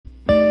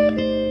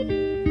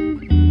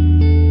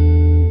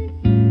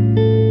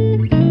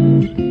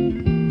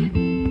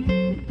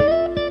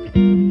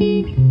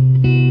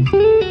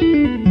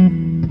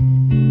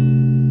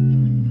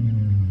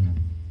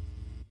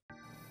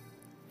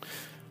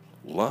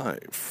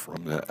Live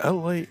from the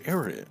LA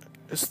area,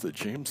 it's the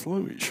James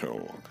Louie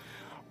Show.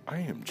 I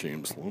am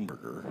James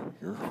Lumberger,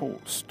 your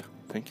host.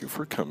 Thank you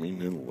for coming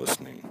and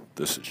listening.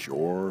 This is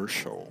your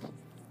show.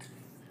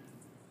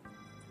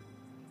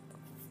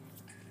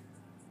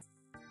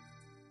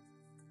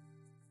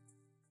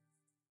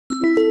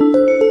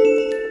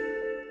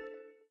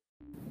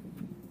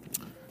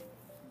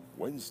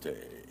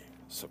 Wednesday,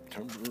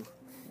 September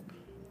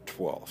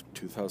 12th,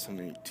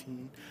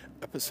 2018,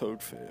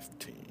 episode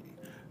 15.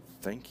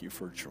 Thank you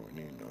for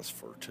joining us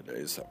for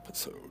today's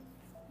episode.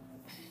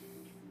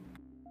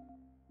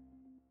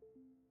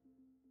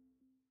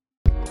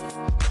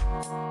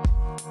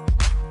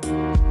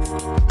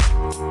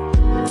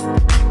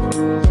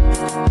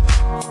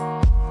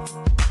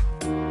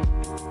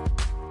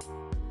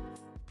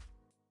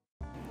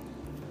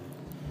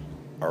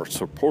 Our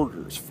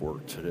supporters for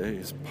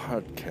today's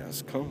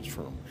podcast comes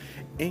from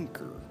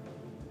Anchor.fm,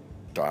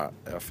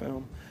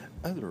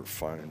 other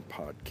fine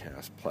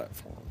podcast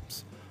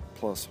platforms,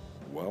 plus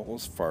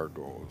Wells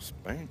Fargo's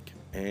Bank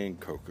and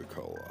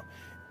Coca-Cola,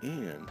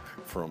 and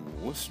from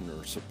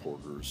listener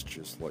supporters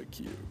just like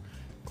you.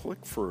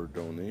 Click for a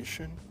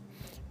donation,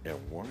 and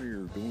while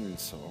you're doing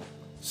so,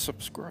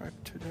 subscribe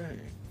today.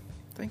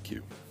 Thank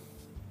you.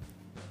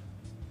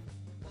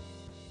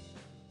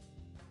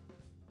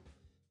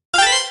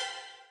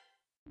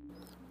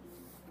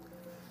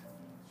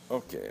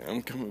 Okay,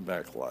 I'm coming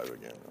back live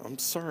again. I'm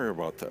sorry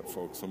about that,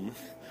 folks. I'm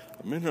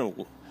in a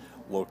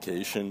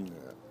location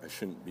I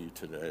shouldn't be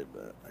today,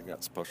 but I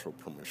got special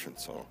permission,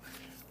 so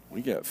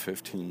we got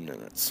 15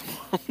 minutes.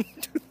 I'll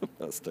do the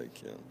best I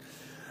can.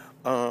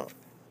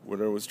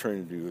 What I was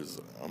trying to do is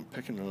I'm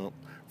picking up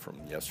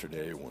from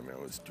yesterday when I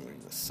was doing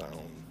the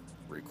sound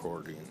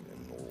recording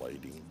and the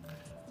lighting.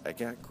 I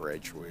got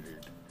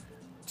graduated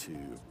to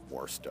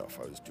more stuff.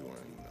 I was doing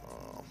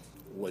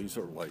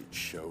laser light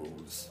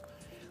shows.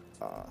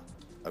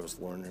 I was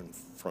learning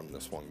from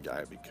this one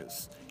guy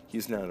because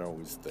he's not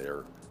always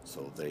there,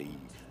 so they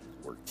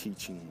were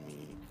teaching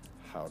me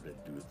how to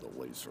do the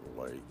laser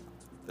light.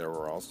 They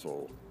were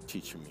also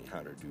teaching me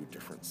how to do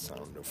different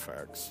sound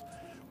effects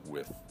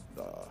with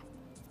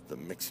the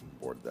mixing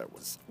board that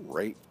was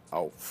right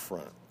out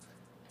front.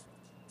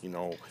 You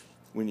know,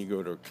 when you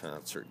go to a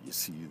concert, you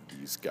see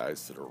these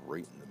guys that are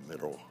right in the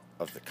middle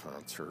of the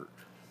concert.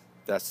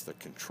 That's the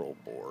control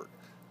board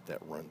that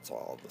runs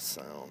all the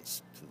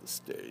sounds to the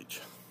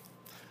stage.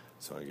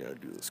 So I gotta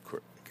do this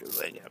quick because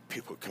I got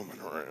people coming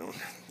around.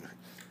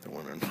 They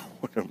want to know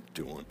what I'm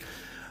doing.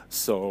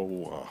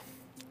 So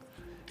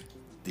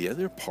the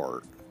other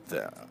part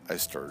that I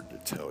started to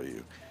tell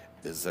you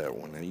is that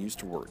when I used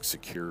to work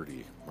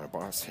security, my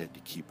boss had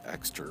to keep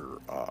extra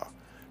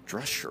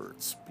dress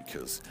shirts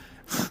because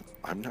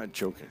I'm not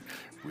joking.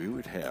 We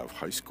would have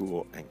high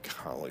school and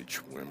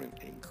college women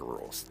and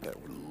girls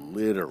that would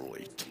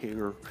literally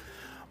tear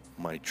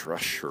my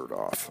dress shirt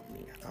off of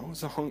me. I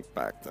was a hunk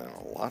back then.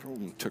 A lot of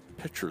them took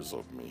pictures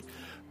of me,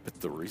 but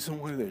the reason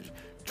why they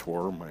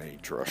tore my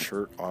dress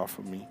shirt off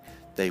of me,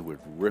 they would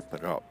rip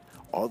it up.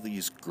 All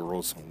these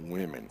girls and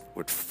women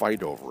would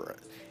fight over it,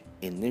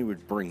 and they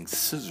would bring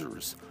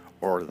scissors,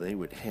 or they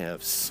would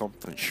have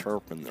something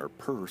sharp in their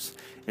purse,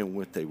 and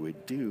what they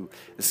would do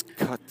is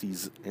cut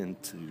these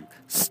into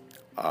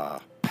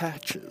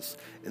patches,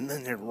 and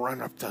then they'd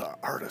run up to the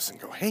artist and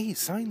go, "Hey,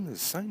 sign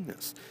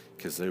this,"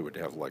 because they would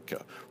have like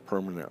a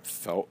permanent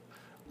felt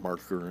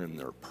marker in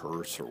their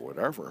purse or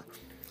whatever.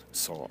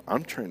 So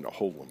I'm trying to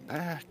hold them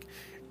back,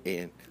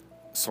 and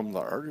some of the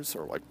artists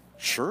are like,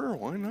 "Sure,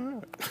 why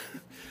not?"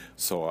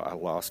 So I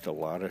lost a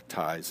lot of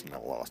ties and I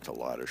lost a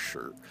lot of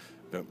shirt.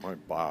 But my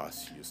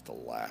boss used to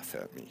laugh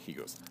at me. He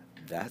goes,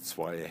 "That's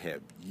why I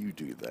have you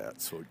do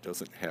that, so it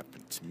doesn't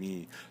happen to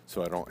me,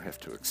 so I don't have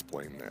to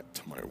explain that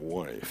to my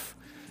wife."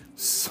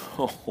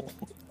 So,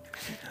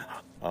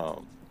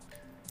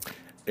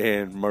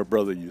 and my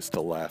brother used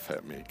to laugh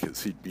at me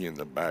because he'd be in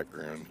the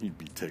background. He'd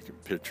be taking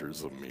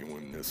pictures of me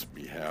when this would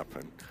be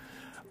happening.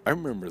 I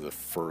remember the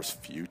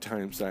first few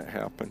times that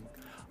happened,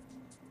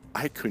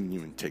 I couldn't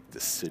even take the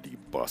city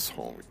bus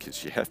home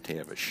because you have to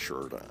have a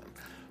shirt on.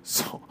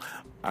 So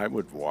I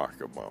would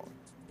walk about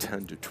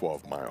 10 to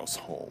 12 miles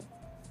home.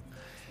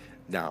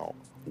 Now,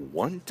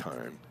 one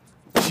time,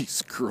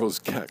 these girls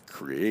got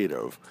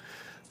creative.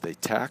 They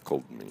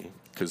tackled me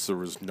because there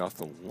was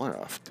nothing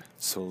left.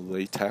 So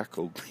they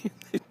tackled me.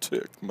 They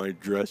took my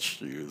dress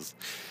shoes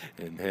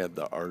and had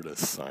the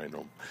artist sign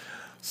them.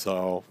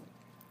 So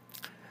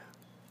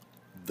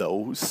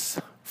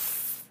those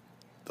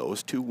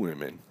two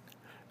women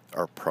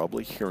are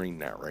probably hearing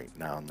that right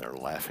now, and they're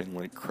laughing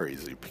like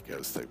crazy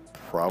because they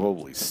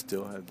probably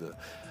still had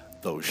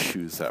those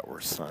shoes that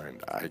were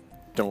signed. I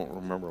don't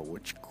remember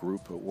which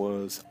group it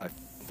was. I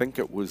think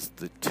it was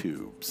the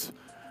Tubes.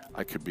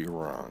 I could be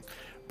wrong,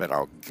 but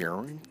I'll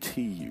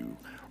guarantee you,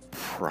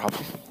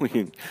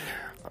 probably,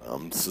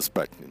 I'm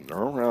suspecting they're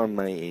around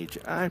my age.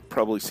 I've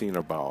probably seen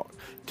about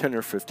 10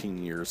 or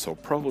 15 years, so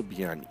probably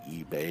be on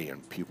eBay,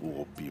 and people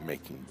will be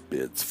making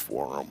bids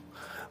for them.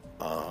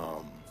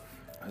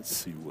 Let's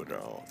see what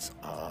else.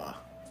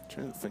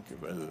 trying to think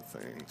of other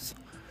things.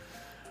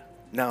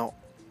 Now,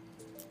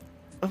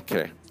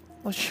 okay,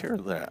 let's share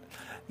that.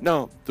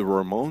 Now, the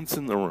Ramones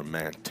and the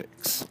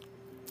Romantics,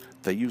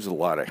 they use a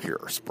lot of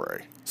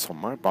hairspray. So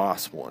my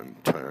boss one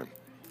time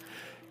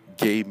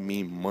gave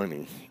me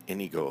money,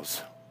 and he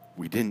goes,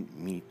 we didn't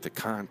meet the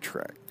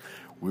contract.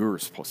 We were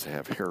supposed to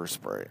have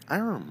hairspray. I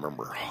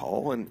remember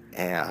hauling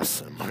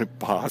ass in my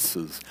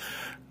boss's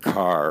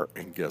car,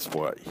 and guess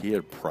what? He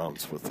had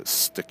problems with his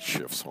stick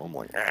shift, so I'm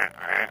like,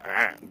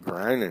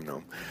 grinding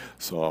them.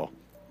 So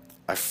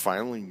I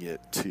finally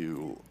get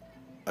to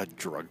a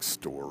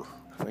drugstore.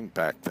 I think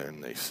back then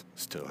they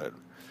still had,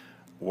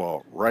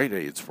 well, Rite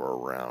Aids were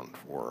around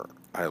where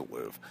I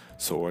live.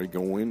 So I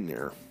go in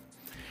there,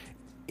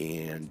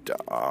 and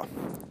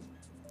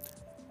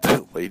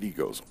the lady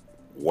goes,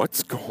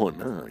 what's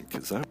going on?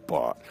 Because I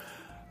bought,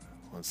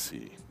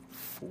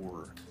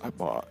 I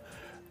bought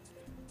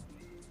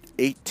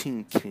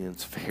 18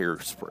 cans of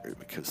hairspray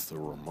because the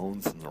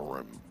Ramones and the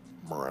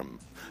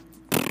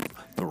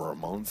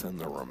Ramones and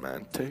the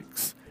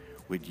Romantics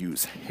would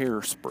use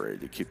hairspray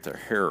to keep their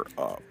hair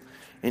up,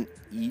 and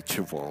each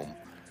of them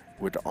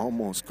would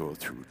almost go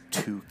through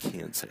 2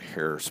 cans of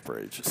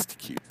hairspray just to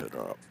keep it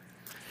up.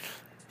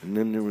 And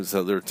then there was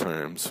other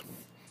times,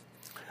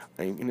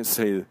 I'm going to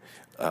say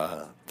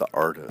the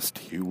artist,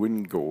 he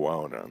wouldn't go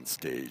out on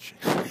stage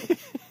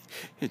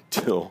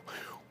until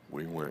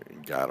we went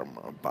and got him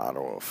a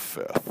bottle of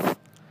Fifth.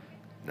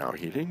 Now,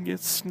 he didn't get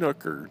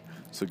snookered,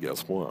 so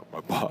guess what? My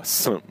boss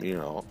sent me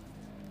out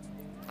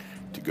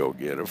to go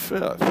get a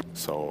Fifth.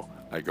 So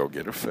I go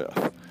get a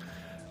Fifth.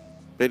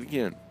 But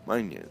again,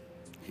 mind you,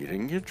 he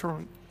didn't get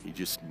drunk. He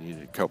just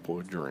needed a couple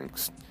of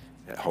drinks.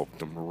 It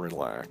helped him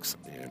relax,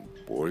 and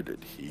boy,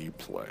 did he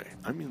play.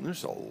 I mean,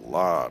 there's a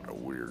lot of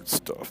weird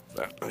stuff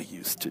that I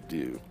used to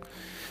do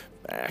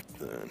back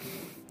then.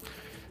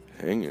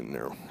 Hang in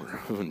there. We're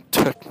having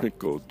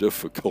technical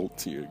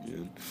difficulty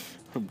again.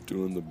 I'm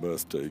doing the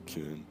best I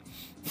can.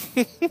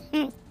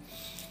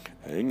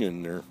 Hang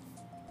in there.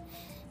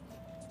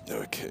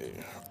 Okay,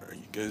 are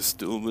you guys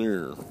still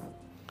there?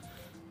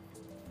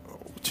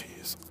 Oh,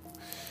 jeez.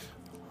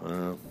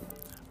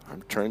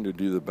 I'm trying to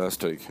do the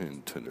best I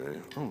can today.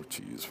 Oh,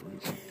 jeez.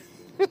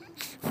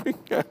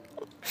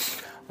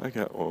 I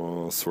got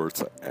all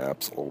sorts of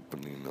apps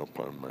opening up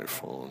on my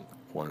phone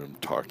while I'm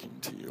talking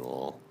to you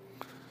all.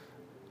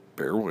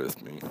 Bear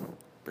with me.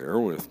 Bear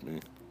with me.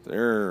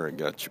 There, I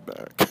got you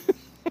back.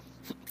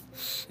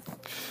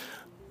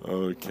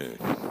 Okay.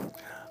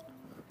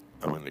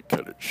 I'm going to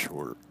cut it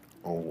short.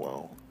 Oh,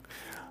 wow.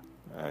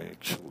 I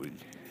actually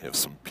have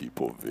some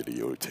people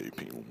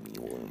videotaping me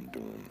while I'm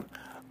doing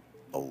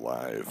a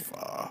live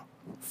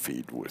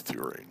feed with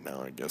you right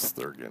now. I guess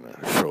they're going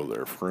to show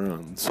their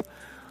friends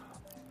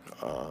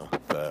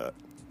that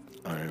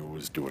I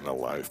was doing a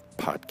live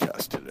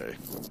podcast today.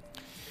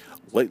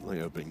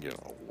 Lately, I've been getting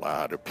a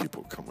lot of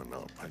people coming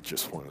up. I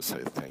just want to say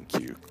thank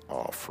you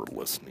all for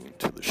listening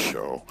to the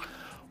show.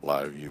 A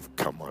lot of you have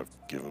come up,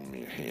 given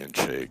me a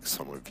handshake.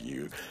 Some of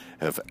you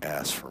have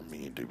asked for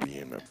me to be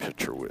in a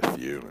picture with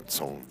you, and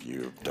some of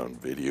you have done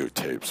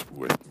videotapes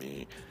with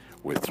me,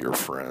 with your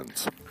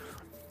friends.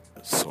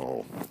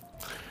 So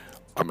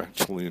I'm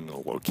actually in a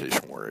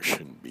location where I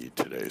shouldn't be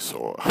today,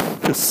 so I'm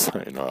going to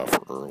sign off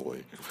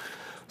early.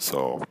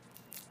 So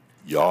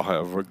y'all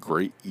have a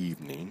great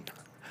evening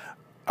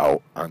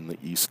out on the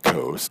East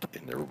Coast,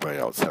 and everybody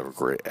else have a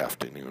great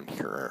afternoon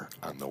here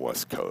on the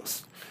West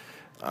Coast.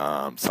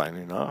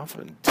 Signing off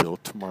until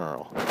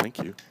tomorrow. Thank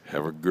you.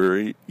 Have a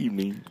great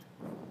evening.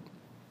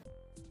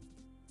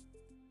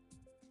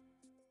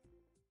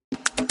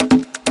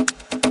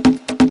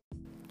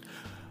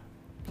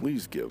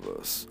 Please give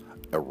us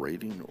a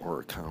rating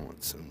or a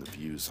comment in the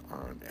views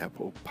on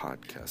Apple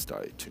Podcast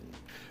iTunes,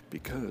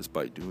 because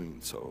by doing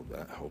so,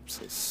 that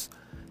helps us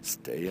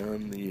stay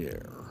on the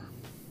air.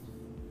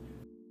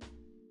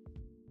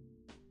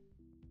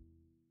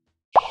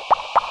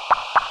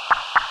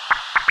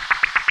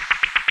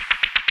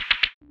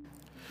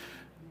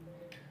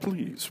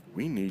 Please,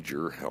 we need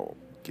your help.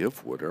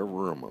 Give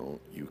whatever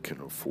amount you can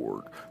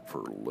afford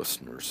for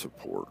listener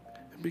support,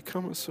 and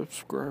become a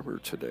subscriber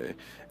today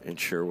and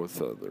share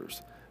with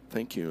others.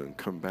 Thank you, and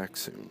come back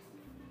soon.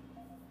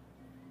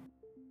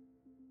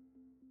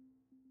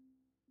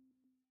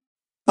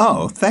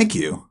 Oh, thank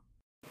you.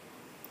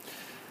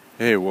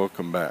 Hey,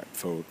 welcome back,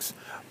 folks.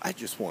 I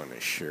just want to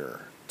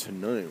share.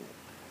 Tonight,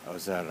 I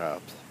was at a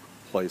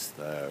place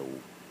that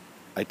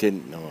I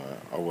didn't know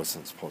I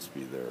wasn't supposed to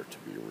be there to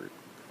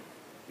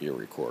be a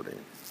recording.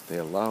 They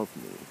allowed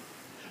me,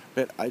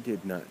 but I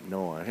did not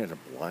know I had a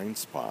blind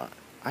spot.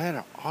 I had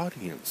an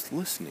audience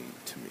listening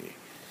to me,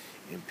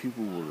 and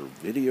people were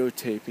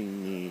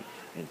videotaping me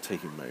and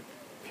taking my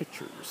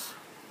pictures.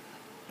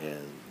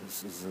 And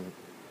this is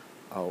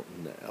out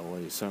in the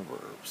LA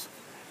suburbs.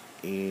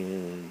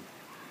 And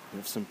we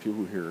have some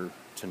people here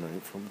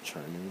tonight from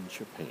China and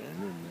Japan,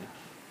 and they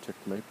took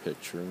my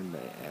picture and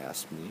they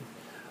asked me,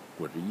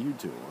 "What are you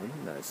doing?"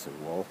 And I said,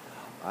 "Well,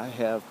 I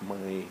have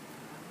my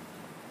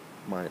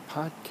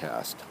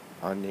podcast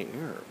on the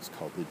air. It's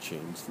called The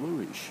James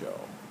Louie Show.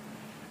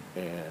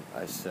 And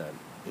I said,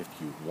 if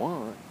you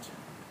want,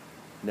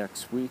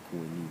 next week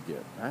when you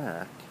get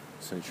back,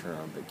 since you're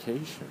on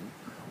vacation,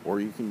 or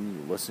you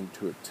can listen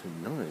to it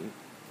tonight,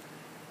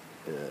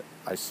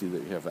 I see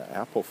that you have an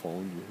Apple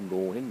phone. You can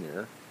go in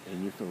there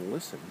and you can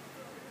listen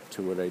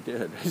to what I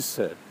did. I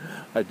said,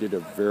 I did a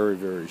very,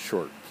 very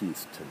short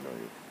piece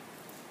tonight.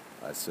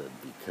 I said,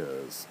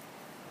 because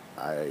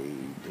I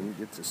didn't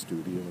get to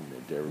studio and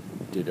they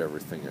did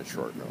everything at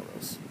short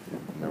notice.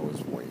 And I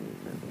was winging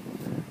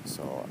it.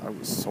 So I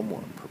was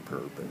somewhat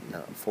prepared, but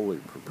not fully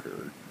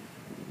prepared.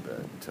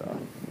 But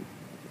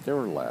they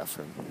were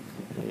laughing,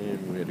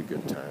 and we had a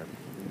good time.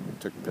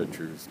 Took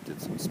pictures, did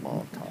some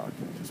small talk,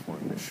 and just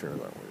wanted to share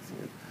that with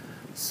you.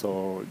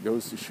 So it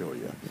goes to show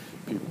you,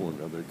 people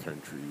in other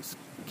countries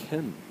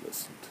can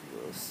listen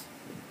to this.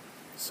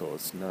 So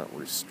it's not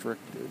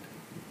restricted,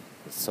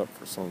 except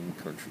for some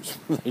countries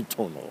where they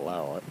don't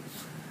allow it.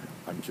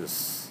 I'm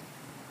just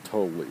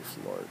totally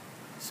floored.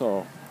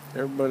 So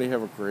everybody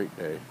have a great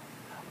day.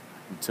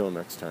 Until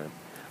next time,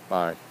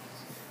 bye.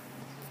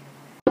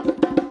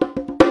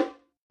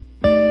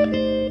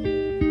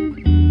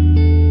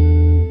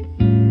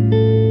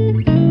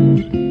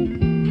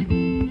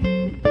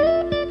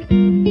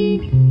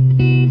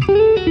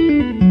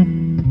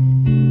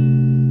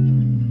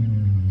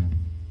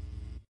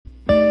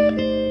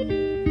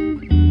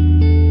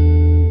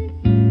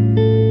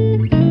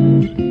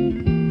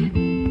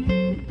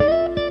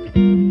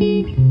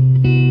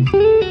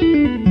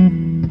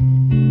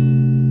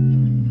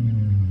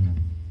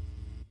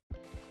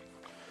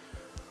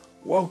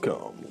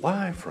 Welcome,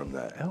 live from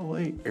the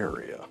LA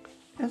area.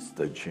 It's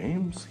the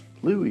James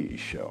Louie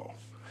Show.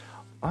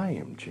 I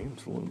am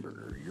James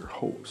Limburger, your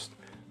host.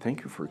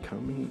 Thank you for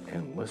coming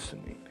and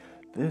listening.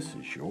 This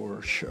is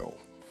your show.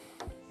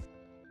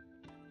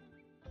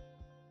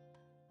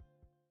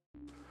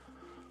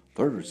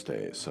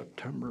 Thursday,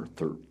 September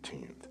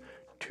 13th,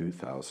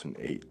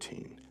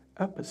 2018,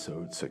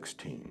 episode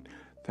 16.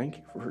 Thank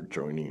you for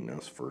joining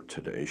us for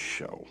today's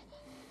show.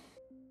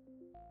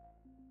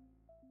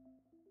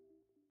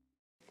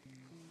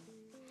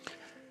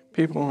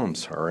 People, I'm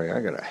sorry,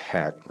 I got a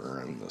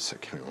hacker in this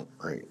account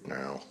right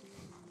now.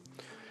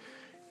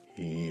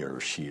 He or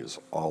she is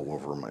all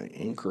over my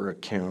Anchor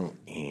account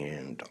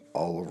and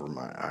all over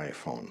my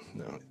iPhone.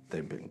 Now,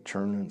 they've been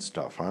turning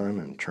stuff on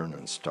and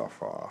turning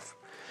stuff off.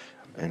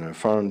 And I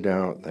found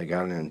out they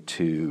got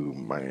into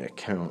my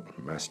account,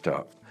 messed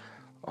up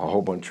a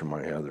whole bunch of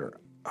my other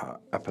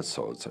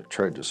episodes. I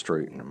tried to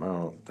straighten them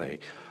out. They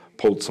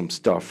pulled some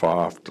stuff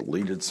off,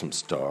 deleted some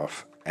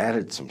stuff,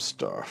 added some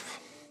stuff.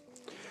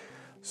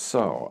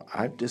 So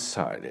I've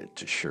decided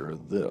to share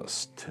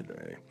this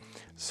today.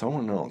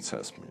 Someone else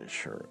asked me to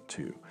share it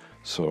too.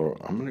 So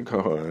I'm going to go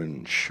ahead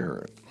and share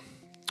it.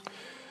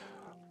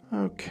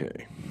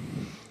 Okay.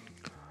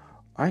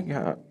 I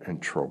got in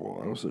trouble.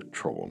 I was a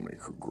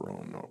troublemaker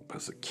growing up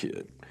as a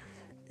kid.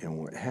 And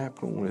what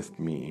happened with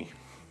me,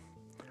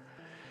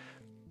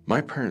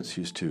 my parents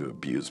used to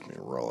abuse me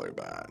really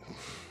bad,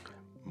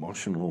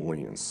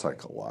 emotionally and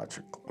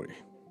psychologically.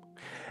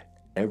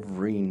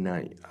 Every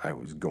night I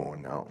was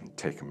going out and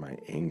taking my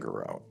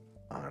anger out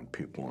on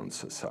people in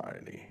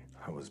society.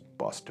 I was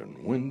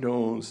busting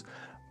windows,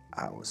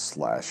 I was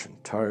slashing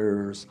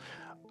tires,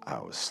 I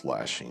was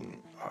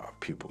slashing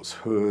people's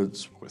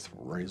hoods with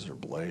razor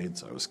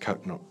blades, I was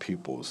cutting up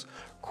people's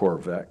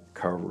Corvette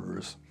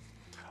covers.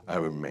 I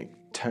would make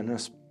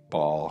tennis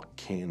ball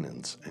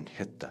cannons and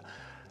hit the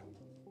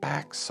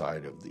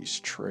backside of these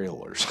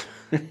trailers.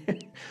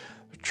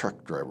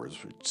 Truck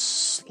drivers would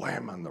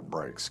slam on the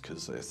brakes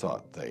because they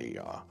thought they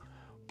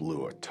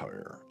blew a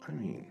tire. I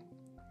mean,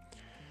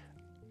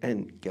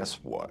 and guess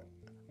what?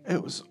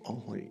 It was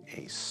only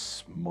a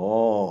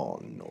small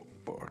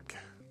notebook.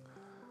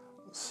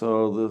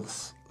 So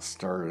this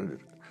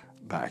started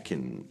back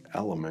in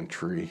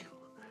elementary,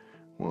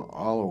 went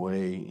all the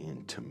way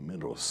into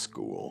middle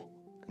school,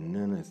 and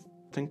then I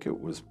think it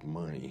was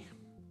my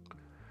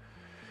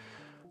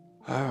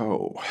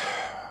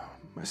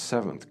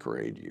seventh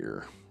grade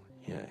year.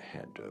 Yeah, it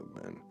had to have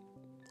been.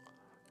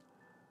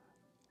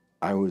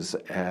 I was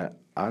at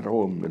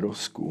Ottawa Middle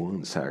School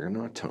in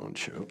Saginaw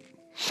Township.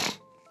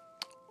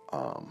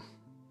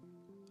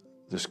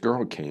 This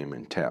girl came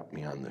and tapped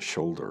me on the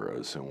shoulder. I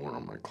was in one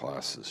of my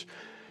classes.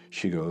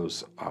 She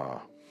goes,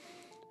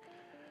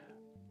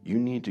 you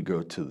need to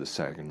go to the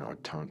Saginaw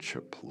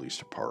Township Police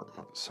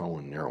Department.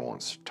 Someone there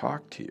wants to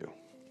talk to you.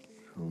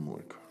 I'm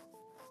like,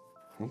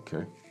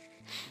 okay.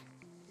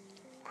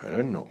 I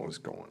didn't know what was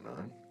going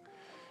on.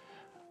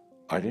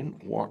 I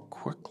didn't walk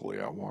quickly.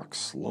 I walked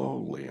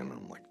slowly, and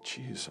I'm like,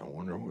 geez, I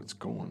wonder what's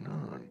going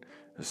on.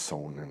 Is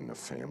someone in the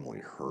family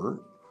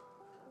hurt?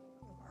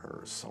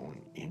 Or is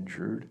someone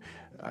injured?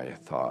 I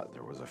thought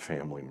there was a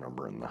family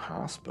member in the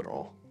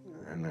hospital,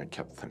 and I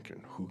kept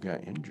thinking, who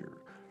got injured?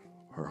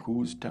 Or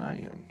who's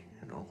dying,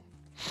 you know?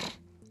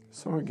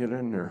 So I get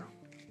in there,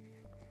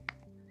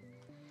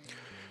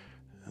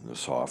 and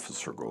this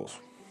officer goes,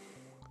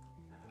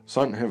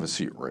 son, have a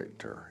seat right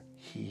there.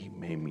 He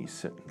made me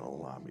sit in the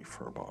lobby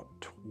for about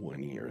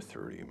 20 or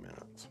 30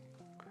 minutes.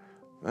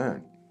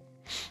 Then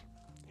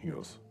he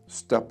goes,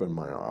 step in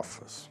my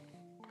office.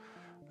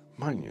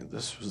 Mind you,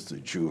 this was the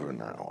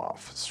juvenile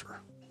officer.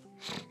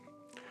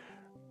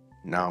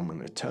 Now I'm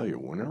going to tell you,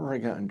 whenever I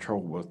got in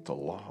trouble with the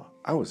law,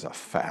 I was a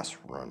fast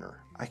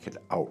runner. I could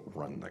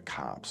outrun the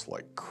cops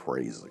like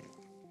crazy.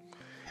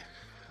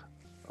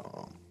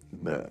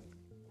 But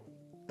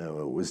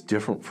it was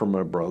different from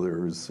my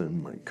brothers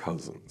and my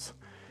cousins.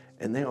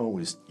 And they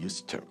always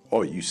used to,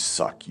 oh, you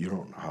suck, you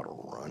don't know how to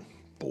run.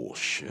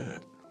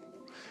 Bullshit.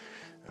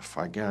 If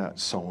I got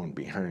someone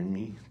behind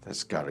me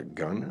that's got a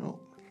gun out,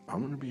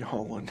 I'm going to be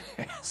hauling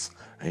ass.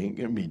 I ain't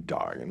going to be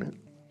dogging it.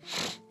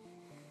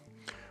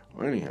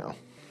 Well, anyhow,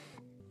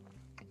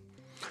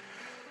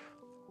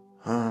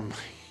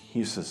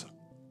 he says,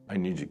 I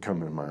need you to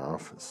come in my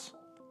office.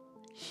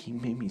 He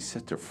made me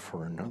sit there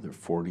for another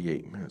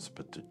 48 minutes,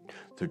 but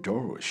the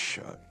door was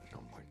shut. And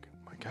I'm like,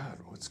 my God,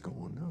 what's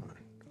going on?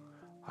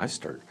 I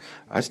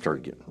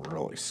started getting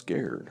really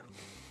scared.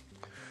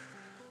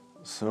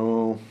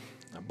 So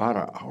about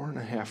an hour and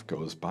a half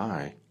goes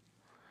by.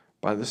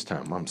 By this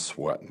time, I'm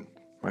sweating.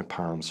 My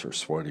palms are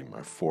sweating.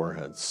 My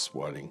forehead's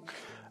sweating.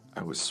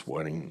 I was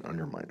sweating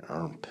under my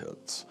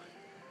armpits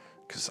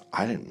because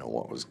I didn't know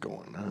what was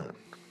going on.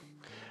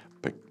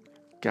 But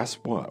guess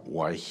what?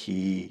 While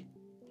he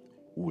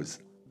was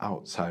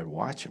outside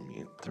watching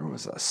me, there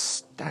was a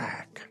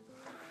stack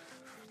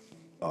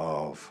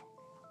of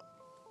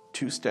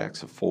 2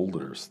 stacks of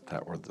folders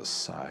that were the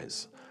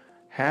size,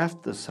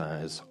 half the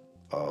size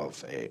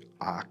of a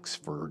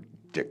Oxford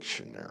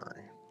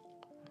dictionary.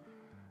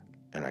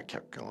 And I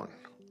kept going,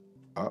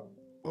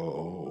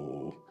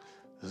 uh-oh,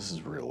 this is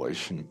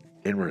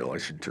in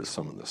relation to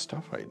some of the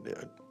stuff I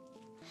did.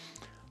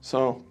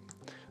 So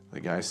the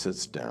guy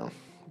sits down,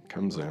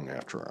 comes in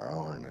after an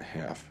hour and a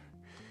half.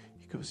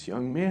 He goes,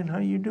 young man, how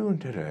you doing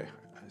today?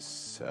 I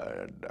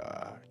said,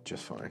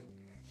 just fine.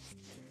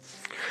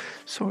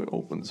 So he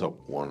opens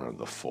up one of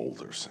the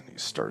folders and he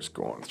starts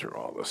going through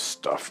all this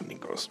stuff and he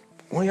goes,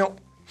 well,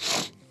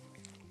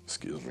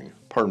 excuse me,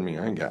 pardon me,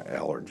 I got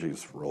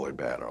allergies really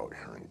bad out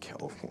here in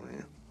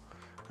California.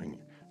 It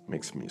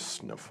makes me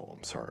sniffle.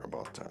 I'm sorry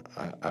about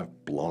that.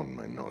 I've blown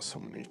my nose so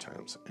many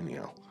times.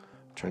 Anyhow,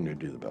 I'm trying to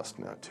do the best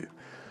not to.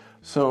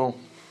 So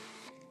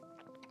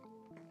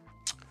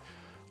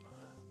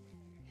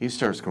he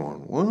starts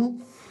going, well,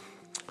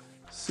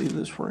 see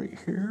this right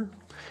here?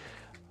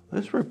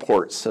 This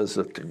report says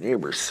that the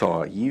neighbor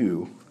saw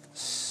you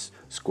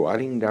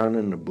squatting down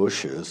in the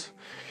bushes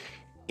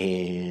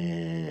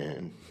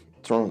and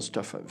throwing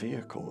stuff at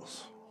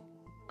vehicles.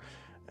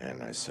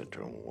 And I said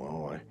to him,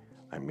 well,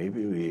 I may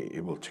be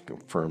able to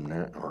confirm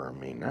that, or I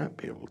may not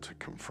be able to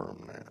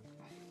confirm that.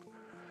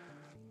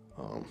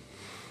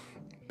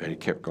 But he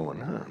kept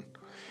going on.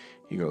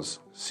 He goes,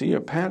 see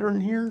a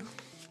pattern here?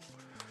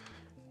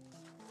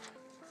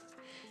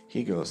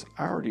 He goes,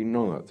 I already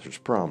know that there's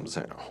problems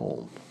at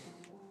home.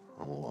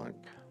 I'm like,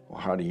 well,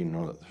 how do you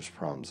know that there's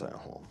problems at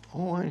home?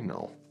 Oh, I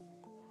know.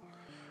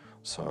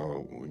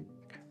 So we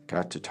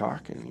got to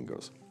talking, and he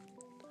goes,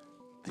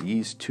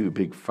 these 2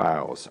 big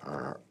files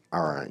are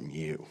on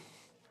you.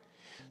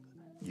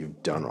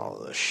 You've done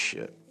all this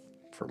shit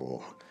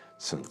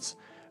since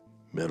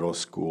middle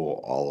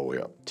school all the way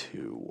up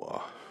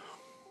to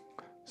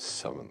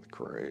 7th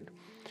grade.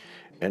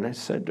 And I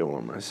said to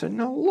him, I said,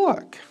 now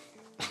look,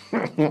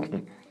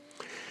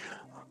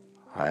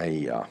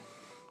 I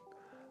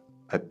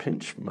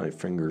pinched my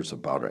fingers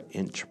about 1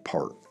 inch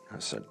apart. I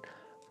said,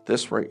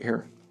 this right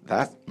here,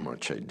 that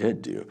much I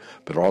did do.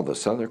 But all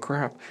this other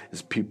crap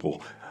is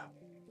people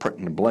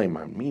putting the blame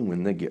on me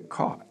when they get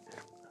caught.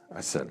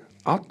 I said,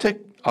 I'll take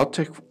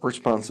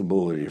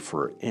responsibility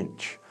for 1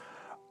 inch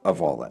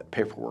of all that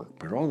paperwork,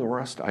 but all the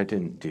rest I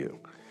didn't do.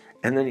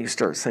 And then he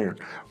starts saying,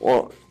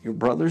 well, your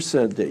brother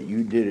said that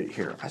you did it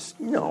here. I said,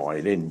 no,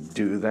 I didn't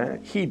do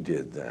that. He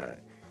did that.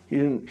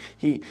 And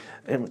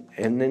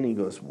then he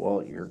goes,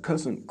 well, your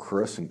cousin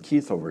Chris and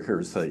Keith over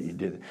here said you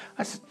did it.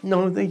 I said,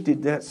 no, they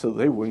did that so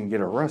they wouldn't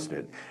get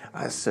arrested.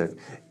 I said,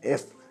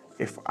 if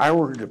I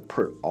were to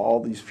put all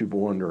these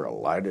people under a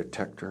lie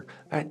detector,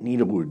 that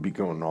needle would be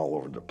going all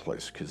over the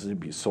place because they'd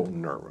be so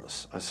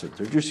nervous. I said,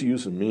 they're just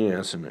using me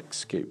as an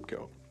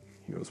scapegoat.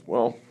 He goes,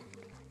 well,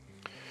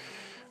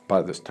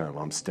 by this time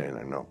I'm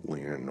standing up,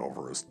 leaning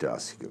over his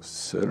desk. He goes,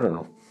 sit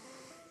down.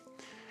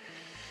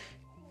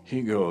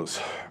 He goes,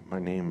 my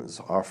name is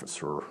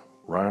Officer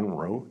Ron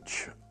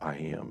Roach. I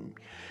am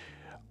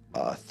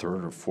a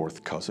 3rd or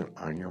 4th cousin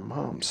on your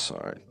mom's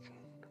side.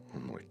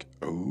 I'm like,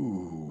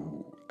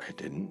 oh, I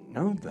didn't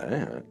know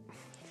that.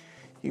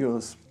 He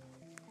goes,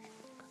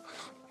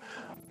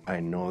 I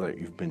know that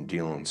you've been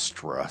dealing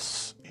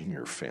stress in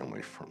your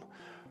family for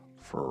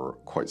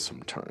quite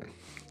some time.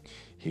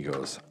 He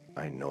goes,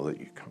 I know that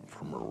you come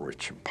from a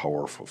rich and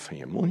powerful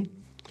family.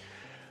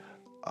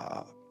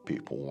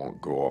 People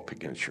won't go up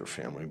against your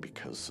family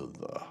because of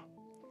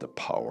the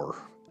power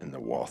and the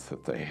wealth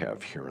that they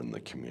have here in the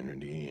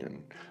community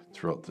and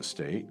throughout the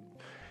state.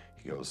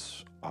 He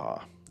goes,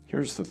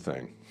 here's the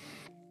thing.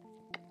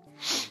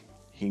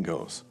 He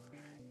goes,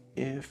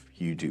 if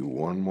you do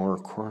one more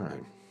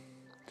crime,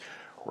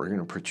 we're going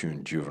to put you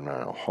in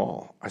juvenile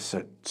hall. I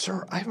said,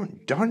 sir, I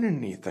haven't done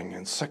anything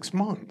in 6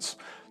 months.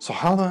 So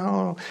how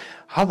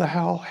the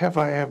hell have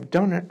I have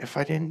done it if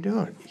I didn't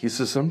do it? He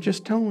says, I'm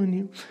just telling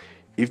you,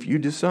 if you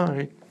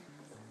decide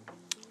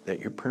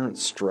that your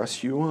parents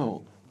stress you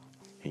out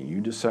and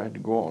you decide to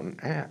go out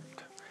and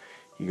act,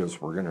 he goes,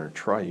 we're going to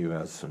try you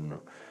as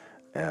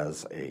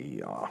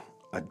a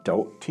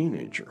adult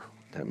teenager.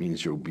 That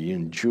means you'll be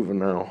in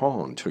juvenile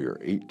hall until your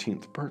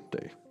 18th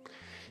birthday.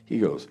 He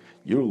goes,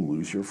 you'll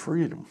lose your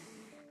freedom.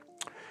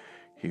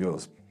 He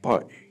goes,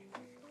 but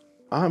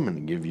I'm going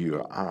to give you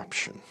an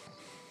option.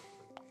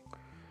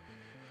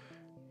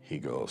 He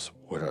goes,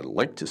 what I'd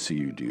like to see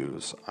you do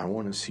is I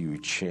want to see you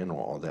channel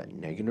all that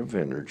negative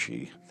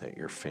energy that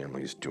your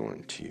family's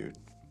doing to you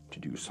to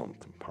do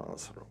something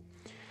positive.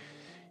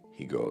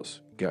 He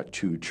goes, got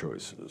two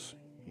choices.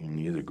 You can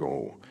either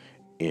go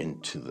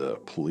into the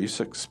Police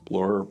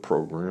Explorer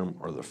program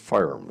or the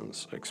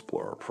Fireman's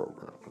Explorer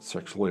program. It's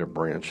actually a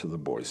branch of the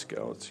Boy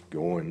Scouts. You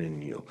go in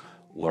and you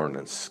learn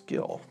a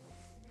skill.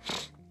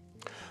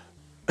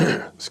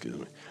 Excuse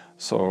me.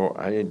 So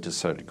I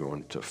decided to go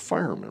into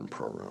Fireman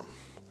program,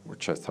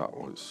 which I thought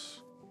was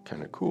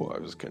kind of cool. I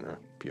was going to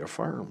be a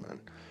fireman.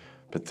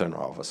 But then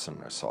all of a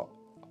sudden I saw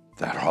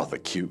that all the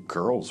cute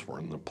girls were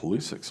in the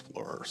Police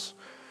Explorers.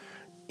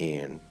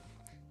 And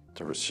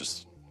there was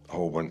just a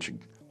whole bunch of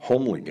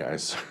homely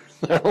guys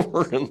that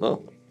were in the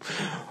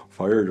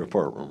fire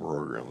department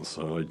program,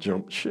 so I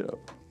jumped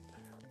ship.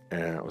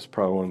 And it was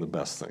probably one of the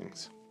best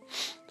things,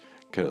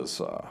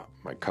 because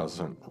my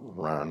cousin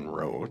Ron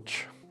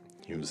Roach,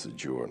 he was the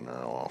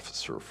juvenile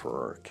officer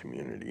for our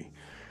community.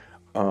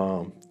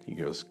 He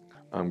goes,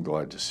 I'm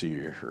glad to see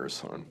you here,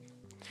 son.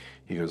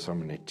 He goes,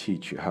 I'm going to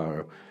teach you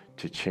how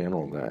to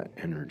channel that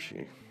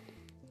energy.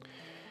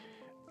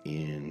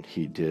 And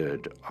he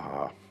did.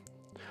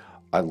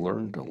 I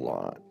learned a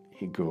lot.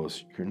 He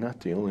goes, you're not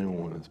the only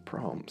one with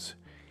problems.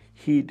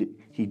 He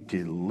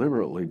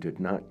deliberately did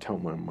not tell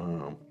my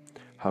mom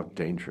how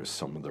dangerous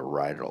some of the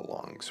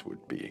ride-alongs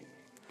would be.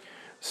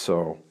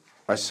 So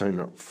I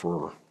signed up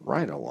for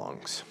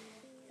ride-alongs.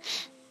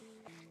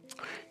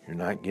 You're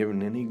not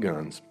given any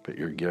guns, but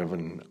you're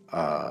given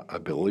a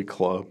billy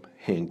club,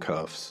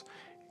 handcuffs,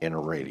 and a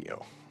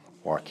radio,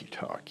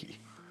 walkie-talkie.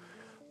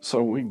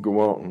 So we'd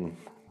go out and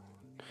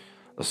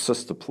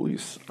assist the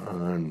police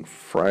on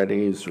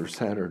Fridays or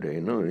Saturday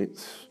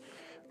nights,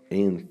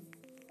 and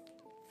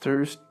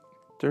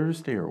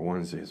Thursday or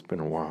Wednesday, it's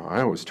been a while.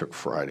 I always took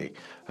Friday.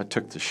 I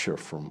took the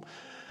shift from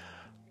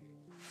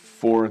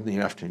 4 in the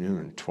afternoon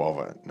and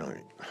 12 at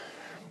night.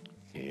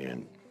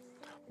 And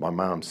my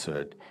mom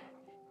said,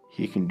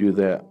 he can do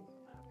that,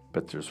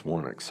 but there's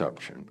one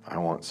exception. I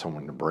want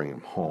someone to bring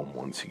him home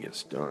once he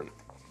gets done.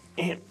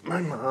 And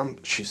my mom,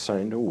 she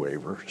signed a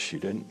waiver. She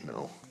didn't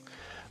know.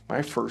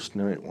 My first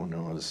night when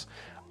I was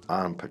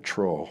on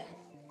patrol,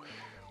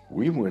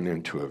 we went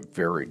into a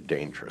very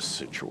dangerous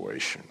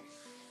situation.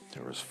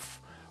 There was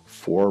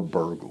 4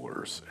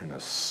 burglars in a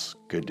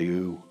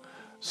Skidoo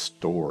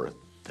store.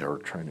 They were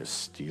trying to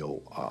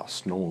steal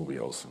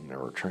snowmobiles, and they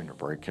were trying to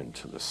break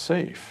into the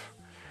safe.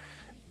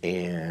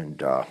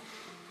 And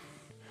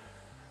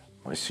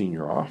my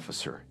senior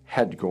officer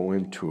had to go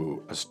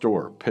into a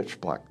store, pitch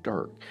black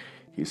dark.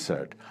 He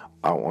said,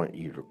 I want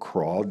you to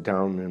crawl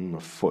down in the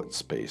foot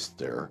space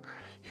there.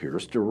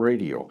 Here's the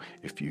radio.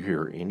 If you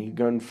hear any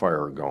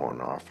gunfire going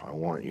off, I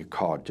want you to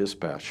call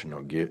dispatch, and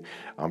I'm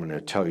going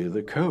to tell you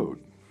the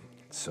code.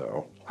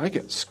 So I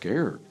get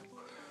scared.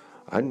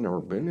 I'd never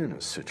been in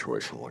a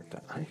situation like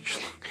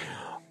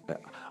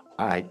that.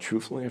 I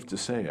truthfully have to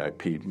say I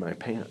peed my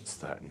pants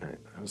that night.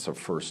 That was the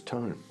first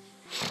time.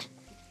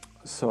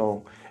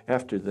 So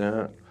after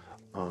that,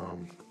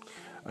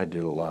 I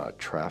did a lot of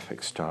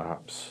traffic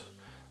stops.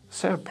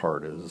 Sad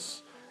part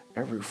is,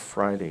 every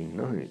Friday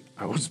night,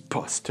 I was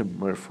busting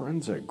my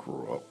friends I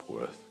grew up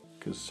with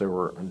because they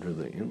were under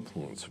the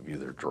influence of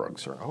either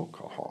drugs or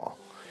alcohol.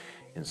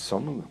 And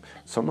some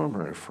of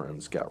my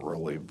friends got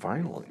really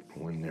violent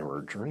when they were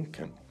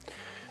drinking.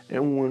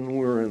 And when we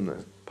were in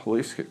the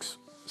police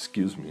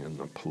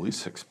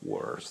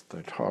explorers,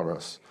 they taught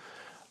us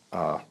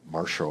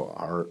martial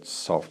arts,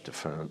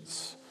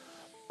 self-defense.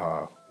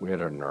 We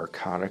had a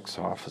narcotics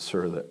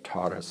officer that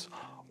taught us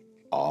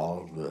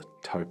all the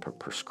type of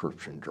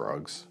prescription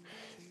drugs.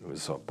 It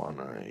was up on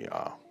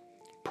a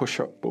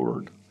push-up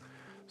board.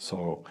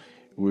 So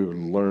we would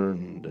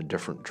learn the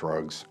different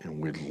drugs,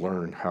 and we'd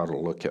learn how to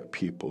look at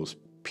people's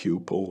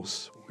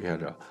pupils. We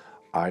had an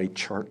eye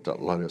chart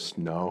that let us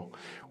know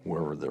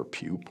where their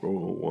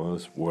pupil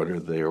was, whether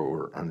they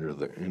were under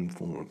the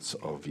influence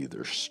of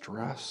either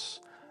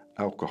stress,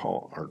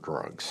 alcohol, or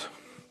drugs.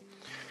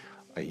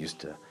 I used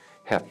to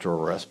have to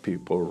arrest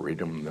people, read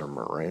them their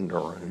Miranda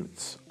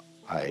rights.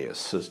 I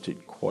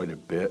assisted quite a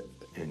bit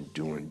in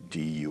doing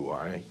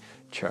DUI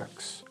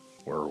checks,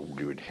 where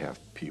we would have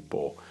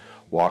people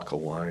walk a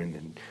line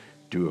and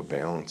do a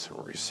balance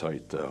and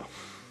recite the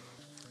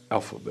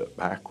alphabet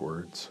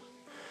backwards.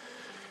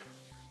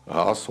 I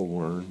also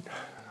learned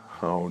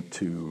how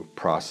to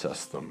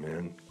process them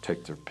in,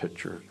 take their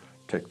picture,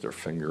 take their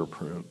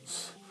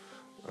fingerprints,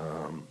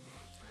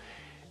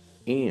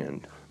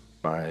 and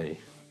by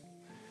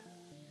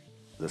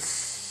the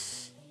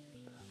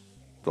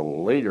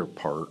later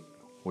part,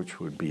 which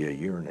would be a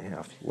year and a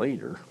half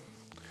later,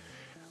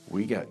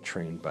 we got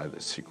trained by the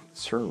Secret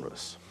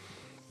Service.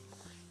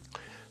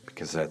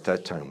 Because at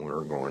that time we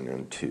were going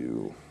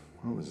into,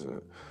 what was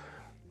it,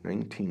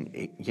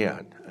 1980,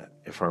 yeah,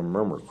 if I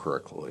remember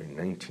correctly,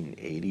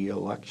 1980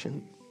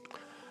 election.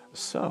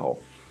 So,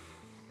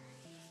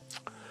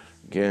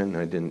 again,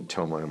 I didn't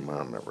tell my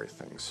mom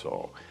everything,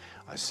 so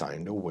I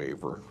signed a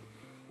waiver.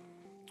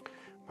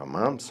 My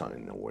mom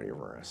signed the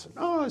waiver. I said,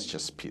 oh, it's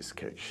just a piece of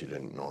cake. She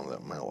didn't know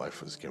that my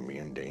life was going to be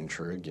in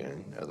danger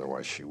again.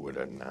 Otherwise, she would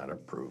have not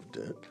approved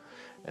it.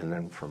 And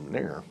then from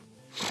there,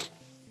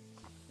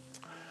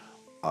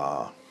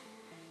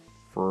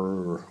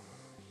 for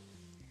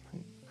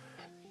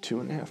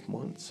 2.5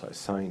 months, I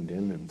signed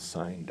in and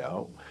signed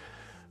out.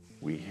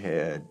 We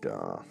had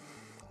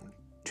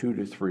 2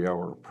 to 3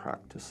 hour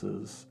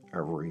practices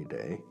every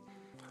day.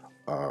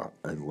 I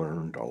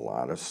learned a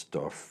lot of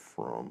stuff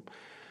from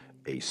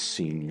a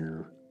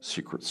senior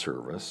Secret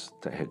Service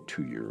that had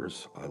 2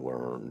 years. I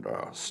learned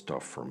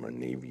stuff from a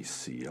Navy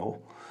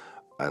SEAL.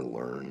 I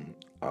learned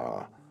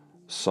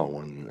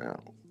someone that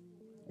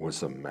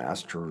was a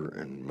master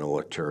in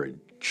military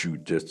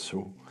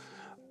jiu-jitsu.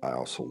 I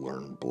also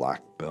learned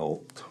black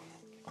belt.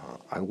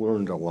 I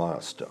learned a lot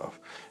of stuff.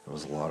 It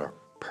was a lot of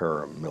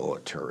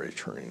paramilitary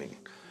training.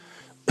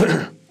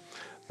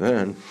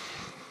 Then,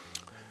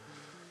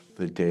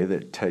 the day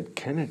that Ted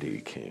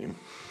Kennedy came,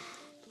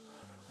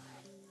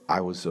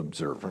 I was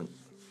observant.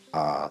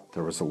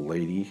 There was a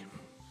lady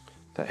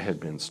that had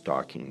been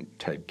stalking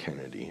Ted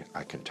Kennedy.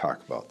 I can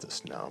talk about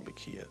this now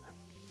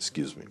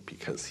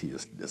because he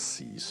is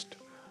deceased.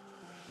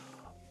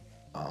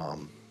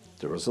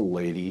 There was a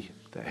lady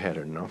that had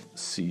enough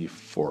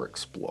C4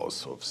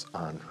 explosives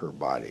on her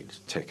body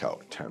to take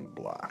out 10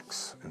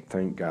 blocks. And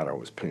thank God I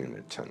was paying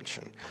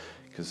attention,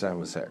 because I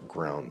was at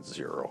ground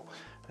zero.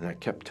 And I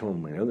kept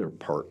telling my other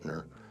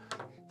partner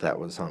that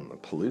was on the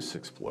police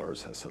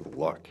explorers, I said,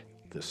 look,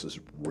 this is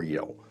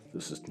real.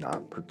 This is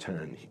not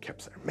pretend. He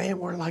kept saying, man,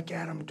 we're like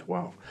Adam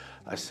 12.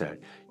 I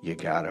said, you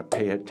gotta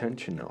pay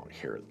attention out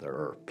here. There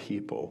are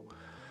people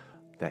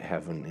that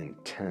have an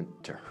intent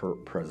to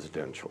hurt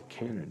presidential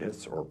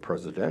candidates or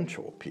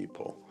presidential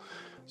people.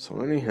 So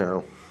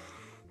anyhow,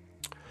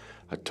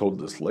 I told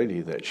this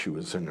lady that she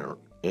was in a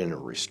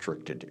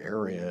restricted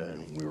area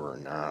and we were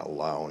not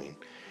allowing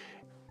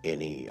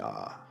any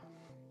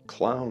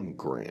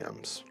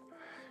clowngrams.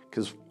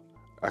 Because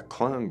a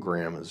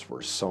clowngram is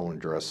where someone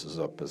dresses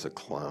up as a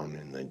clown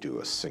and they do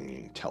a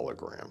singing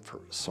telegram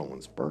for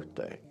someone's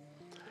birthday.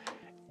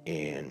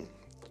 And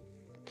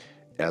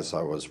as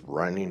I was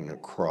running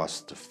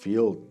across the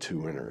field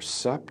to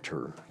intercept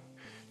her,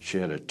 she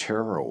had a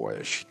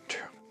tearaway. She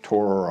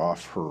tore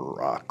off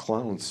her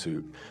clown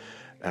suit,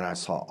 and I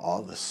saw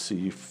all the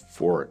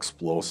C4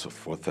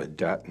 explosive with a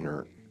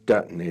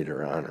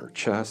detonator on her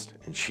chest,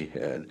 and she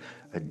had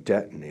a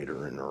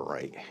detonator in her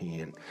right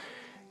hand.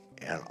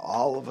 And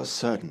all of a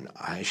sudden,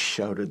 I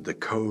shouted the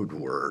code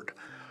word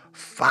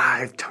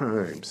 5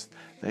 times.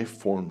 They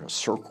formed a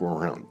circle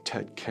around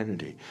Ted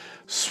Kennedy,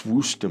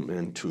 swooshed him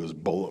into his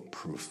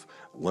bulletproof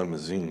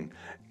limousine,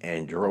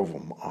 and drove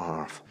him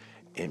off.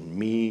 And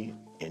me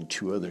and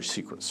 2 other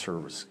Secret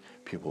Service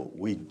people,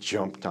 we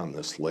jumped on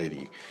this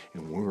lady,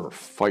 and we were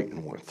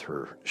fighting with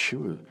her. She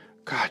was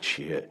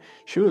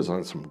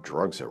on some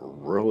drugs that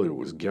really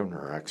was giving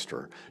her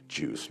extra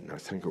juice, and I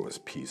think it was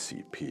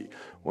PCP.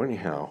 Well,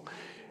 anyhow,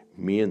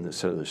 me and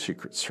this other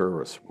Secret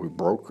Service, we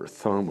broke her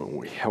thumb and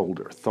we held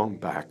her thumb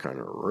back on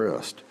her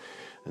wrist.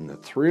 And the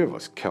 3 of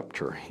us kept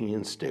her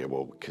hand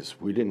stable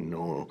because we didn't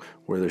know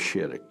whether she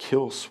had a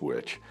kill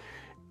switch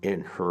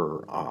in her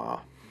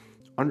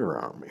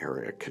underarm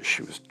area because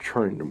she was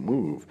trying to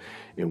move.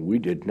 And we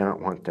did not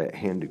want that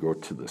hand to go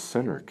to the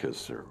center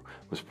because there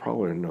was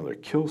probably another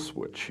kill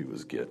switch she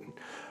was getting.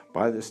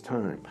 By this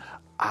time,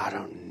 out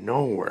of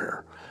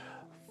nowhere,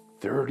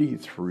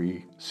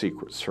 33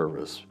 Secret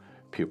Service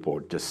people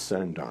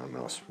descend on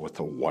us with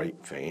a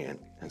white van,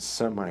 and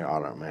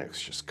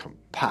semi-automatics just come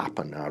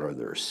popping out of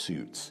their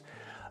suits.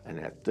 And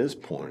at this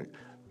point,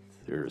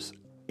 there's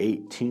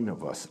 18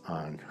 of us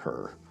on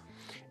her,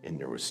 and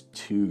there was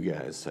 2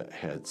 guys that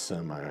had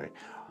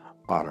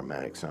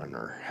semi-automatics on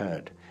their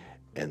head,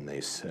 and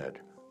they said,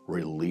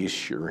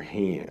 release your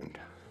hand.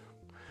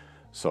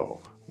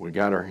 So we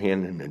got our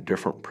hand in a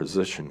different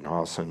position, and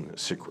all of a sudden the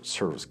Secret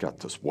Service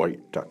got this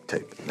white duct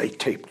tape, and they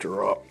taped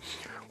her up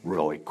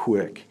really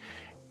quick.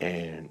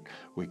 And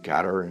we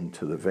got her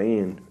into the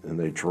van, and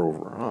they drove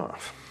her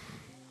off.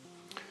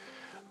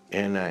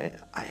 And I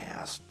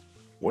asked,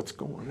 what's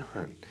going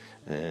on?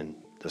 And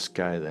this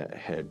guy that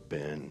had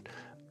been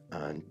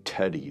on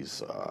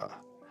Teddy's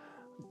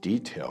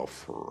detail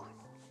for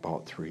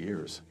about 3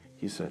 years,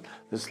 he said,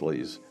 this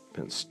lady's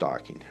been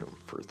stalking him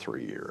for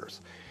 3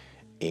 years.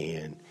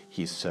 And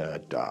he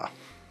said,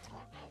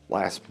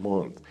 last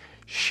month,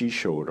 she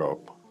showed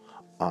up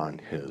on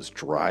his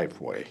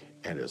driveway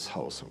at his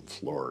house in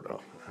Florida.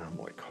 And I'm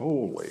like,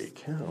 holy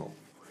cow.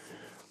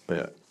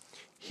 But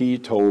he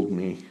told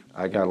me,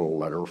 I got a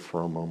letter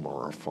from him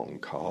or a phone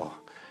call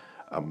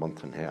a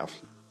month and a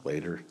half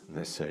later, and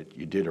they said,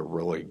 you did a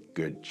really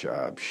good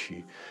job.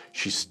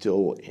 She's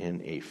still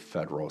in a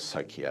federal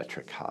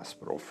psychiatric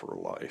hospital for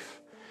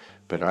life.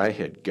 But I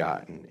had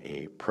gotten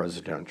a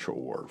presidential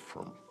award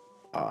from,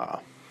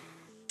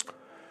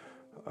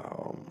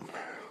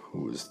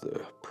 who was the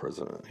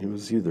president? He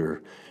was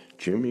either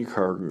Jimmy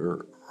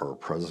Carter or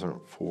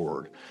President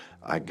Ford.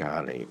 I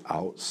got an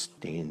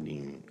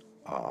outstanding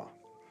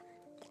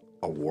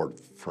award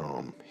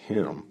from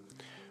him,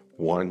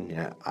 one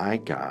that I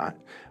got,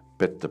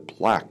 but the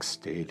Black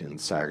State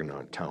and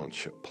Saginaw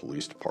Township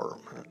Police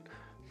Department,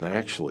 they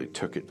actually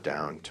took it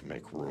down to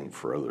make room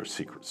for other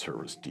Secret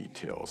Service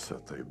details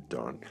that they've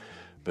done.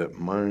 But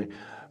my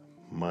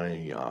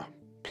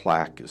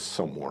plaque is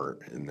somewhere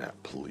in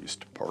that police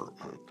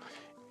department.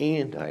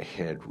 And I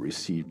had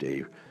received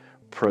a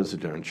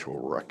presidential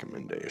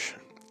recommendation.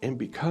 And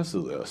because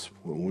of this,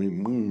 when we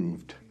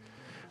moved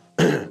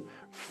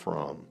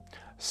from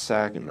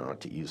Saginaw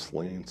to East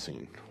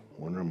Lansing,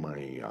 one of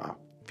my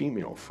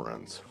female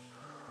friends,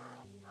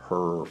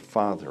 her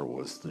father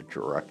was the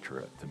director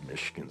at the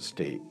Michigan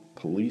State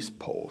Police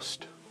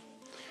Post,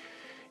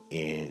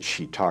 and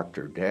she talked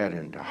her dad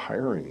into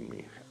hiring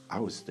me. I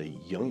was the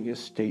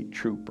youngest state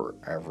trooper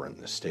ever in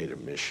the state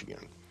of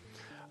Michigan.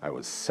 I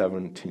was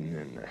 17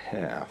 and a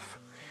half,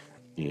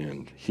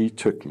 and he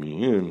took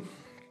me in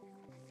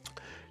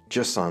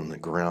just on the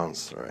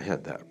grounds that I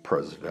had that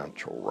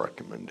presidential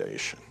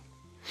recommendation.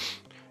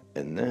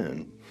 And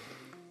then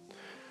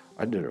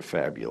I did a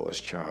fabulous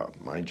job.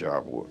 My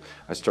job was,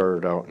 I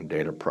started out in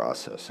data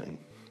processing.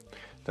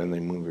 Then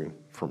they moved me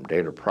from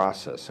data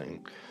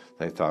processing.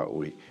 They thought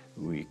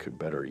we could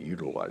better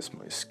utilize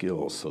my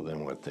skills. So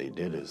then what they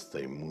did is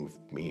they moved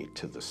me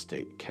to the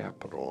state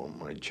capitol. And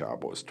my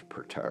job was to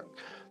protect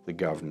the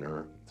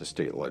governor, the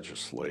state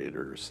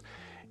legislators,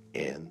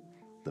 and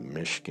the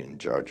Michigan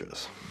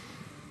judges.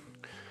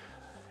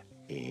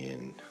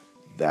 And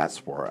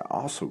that's where I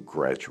also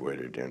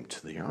graduated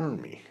into the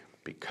Army,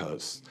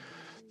 because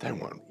they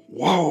went,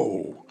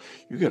 whoa,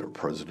 you got a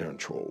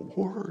presidential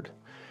award.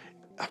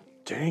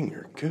 Dang,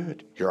 you're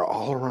good. You're an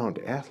all-around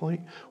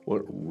athlete.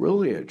 What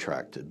really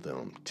attracted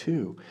them,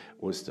 too,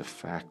 was the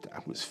fact I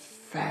was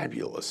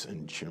fabulous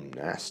in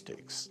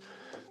gymnastics.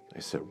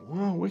 They said,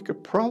 well, we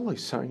could probably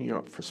sign you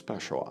up for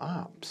special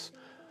ops.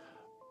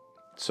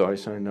 So I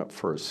signed up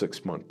for a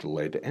 6-month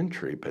delayed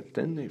entry, but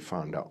then they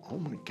found out, oh,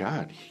 my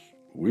God,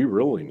 we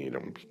really need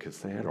him, because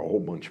they had a whole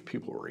bunch of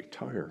people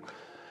retire.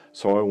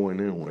 So I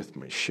went in with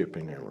my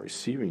shipping and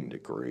receiving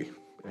degree.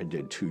 I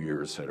did 2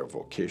 years at a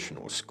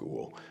vocational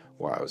school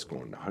while I was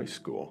going to high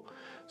school.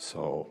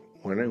 So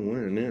when I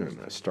went in,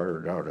 I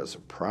started out as a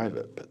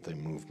private, but they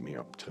moved me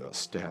up to a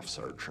staff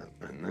sergeant.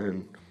 And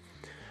then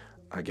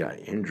I got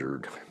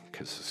injured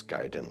because this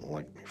guy didn't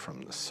like me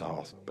from the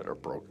south, but I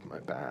broke my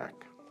back.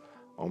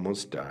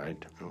 Almost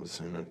died. I was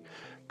in a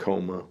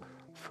coma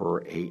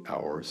for 8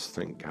 hours.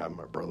 Thank God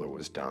my brother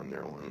was down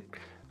there when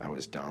I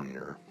was down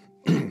there.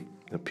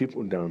 The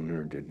people down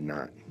there did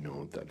not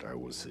know that I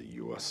was a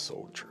U.S.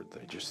 soldier.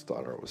 They just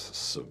thought I was a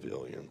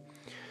civilian.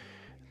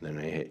 Then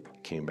I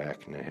came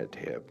back and I had to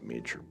have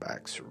major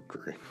back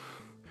surgery.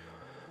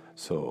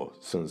 So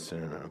since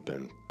then I've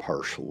been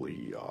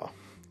partially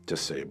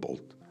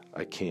disabled.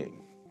 I can't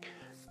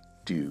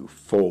do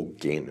full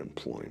gain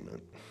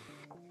employment.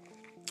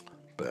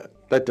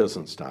 But that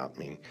doesn't stop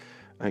me.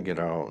 I get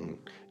out and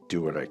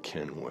do what I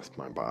can with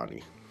my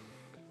body.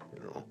 You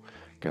know,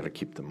 got to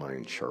keep the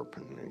mind sharp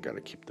and got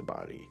to keep the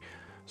body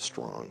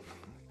strong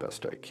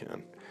best I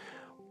can.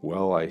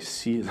 Well, I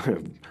see that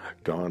I've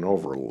gone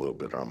over a little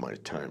bit on my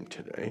time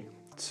today,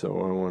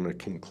 so I want to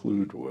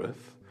conclude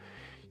with,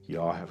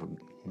 y'all have a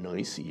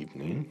nice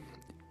evening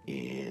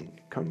and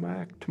come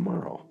back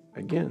tomorrow.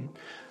 Again,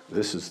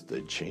 this is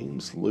the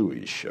James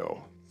Louie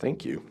Show.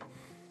 Thank you.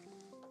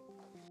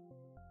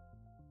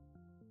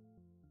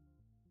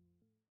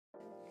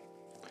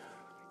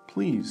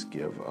 Please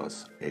give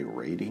us a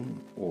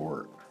rating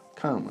or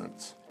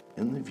comments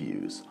in the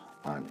views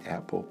on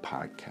Apple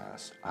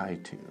Podcasts,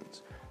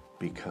 iTunes,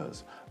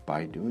 because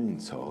by doing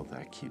so,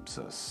 that keeps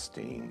us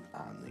staying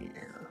on the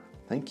air.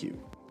 Thank you.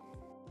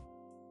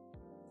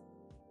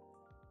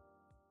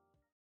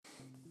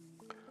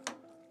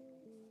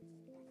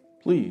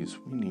 Please,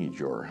 we need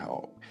your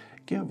help.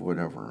 Give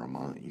whatever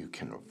amount you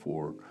can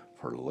afford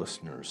for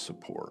listener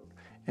support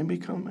and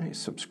become a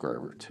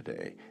subscriber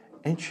today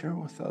and share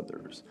with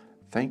others.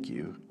 Thank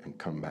you, and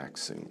come back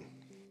soon.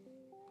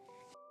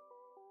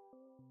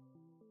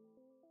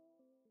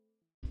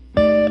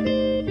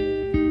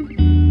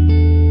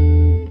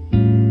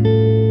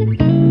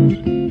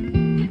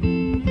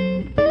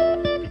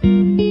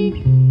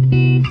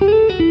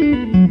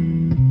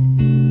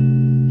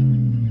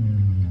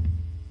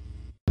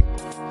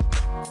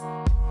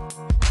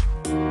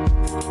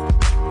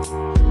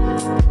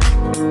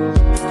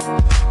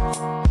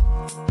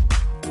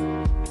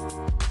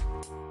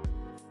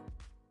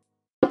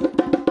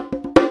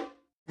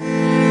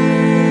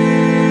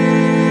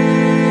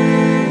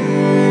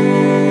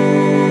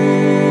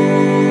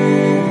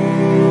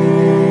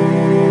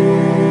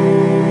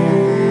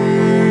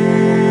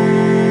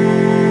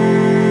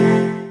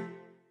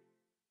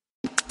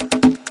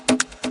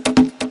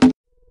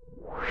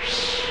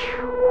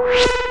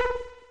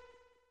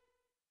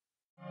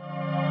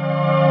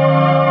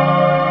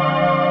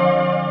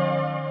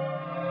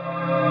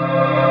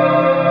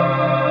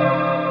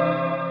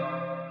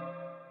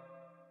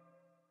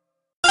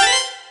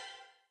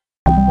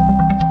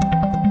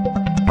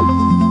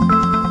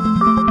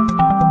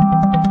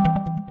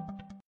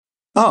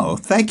 Oh,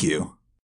 thank you.